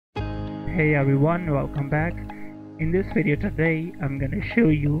Hey everyone, welcome back. In this video today, I'm gonna show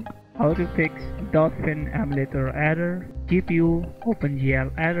you how to fix Dolphin emulator error, GPU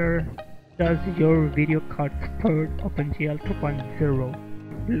OpenGL error. Does your video card support OpenGL 2.0?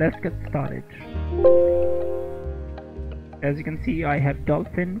 Let's get started. As you can see, I have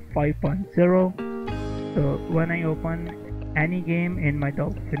Dolphin 5.0. So when I open any game in my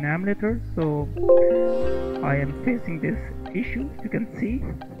Dolphin emulator, so I am facing this issue, you can see.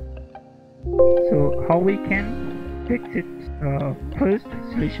 So how we can fix it? First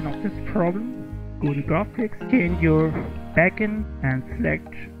solution of this problem, go to graphics, change your backend and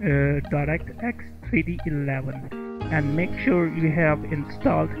select DirectX 3D11 and make sure you have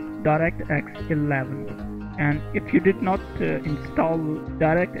installed DirectX 11. And if you did not install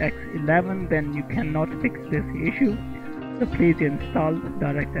DirectX 11, then you cannot fix this issue. So please install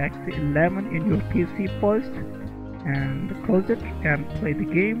DirectX 11 in your PC first and close it and play the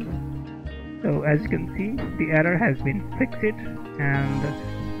game. So as you can see, the error has been fixed,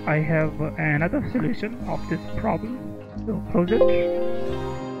 and I have another solution of this problem. So close it.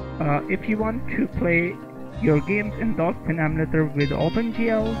 If you want to play your games in Dolphin emulator with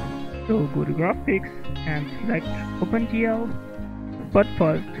OpenGL, so go to graphics and select OpenGL. But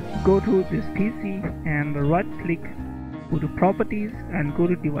first, go to this PC and right click, go to properties and go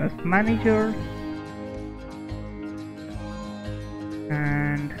to device manager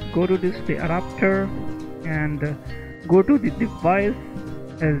and go to display adapter and go to the device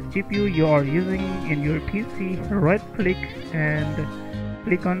as GPU you are using in your PC. Right click and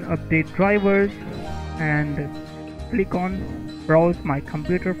click on update drivers and click on browse my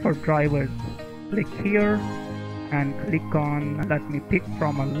computer for drivers. Click here and click on let me pick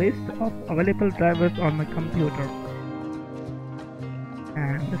from a list of available drivers on my computer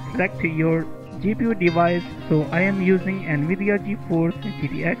and select your GPU device. So I am using NVIDIA GeForce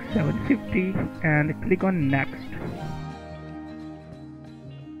GTX 750 and click on next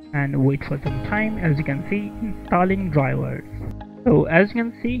and wait for some time. As you can see, installing drivers. So as you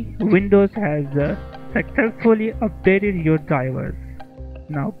can see, Windows has successfully updated your drivers.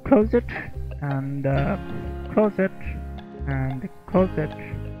 Now close it and close it and close it,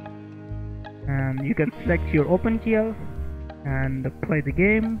 and you can select your OpenGL and play the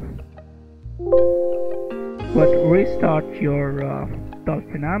game. But restart your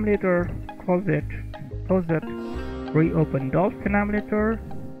Dolphin emulator, close it, reopen Dolphin emulator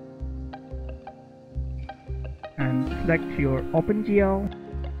and select your OpenGL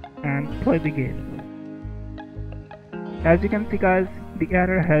and play the game. As you can see guys, the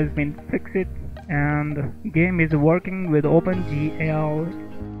error has been fixed and the game is working with OpenGL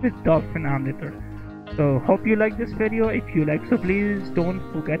with Dolphin emulator. So hope you like this video. If you like, so please don't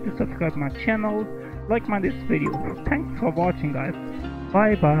forget to subscribe my channel, like this video. Thanks for watching guys.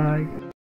 Bye bye.